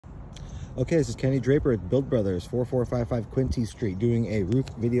Okay, this is Kenny Draper at Build Brothers, 4455 Quince Street, doing a roof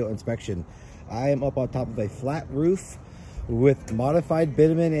video inspection. I am up on top of a flat roof with modified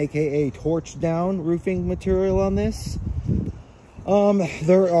bitumen, aka torch down roofing material on this.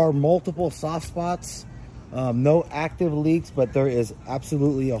 There are multiple soft spots, no active leaks, but there is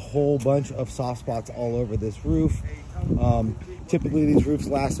absolutely a whole bunch of soft spots all over this roof. Typically these roofs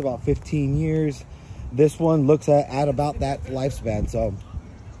last about 15 years. This one looks at about that lifespan. So,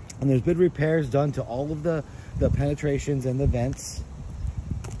 and there's been repairs done to all of the penetrations and the vents.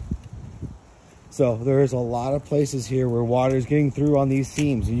 So there is a lot of places here where water is getting through on these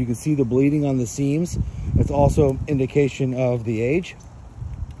seams, and you can see the bleeding on the seams. It's also indication of the age.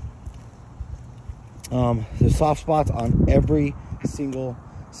 There's soft spots on every single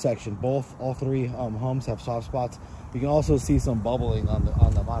section. All three homes have soft spots. You can also see some bubbling on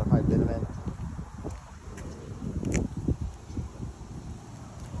the modified bitumen.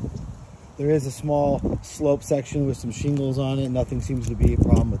 There is a small slope section with some shingles on it. Nothing seems to be a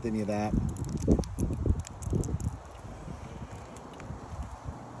problem with any of that.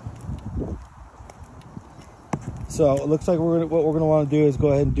 So it looks like what we're gonna want to do is go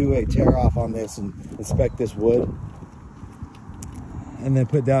ahead and do a tear off on this and inspect this wood, and then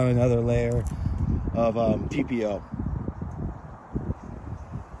put down another layer of TPO.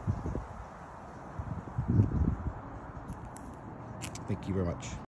 Thank you very much.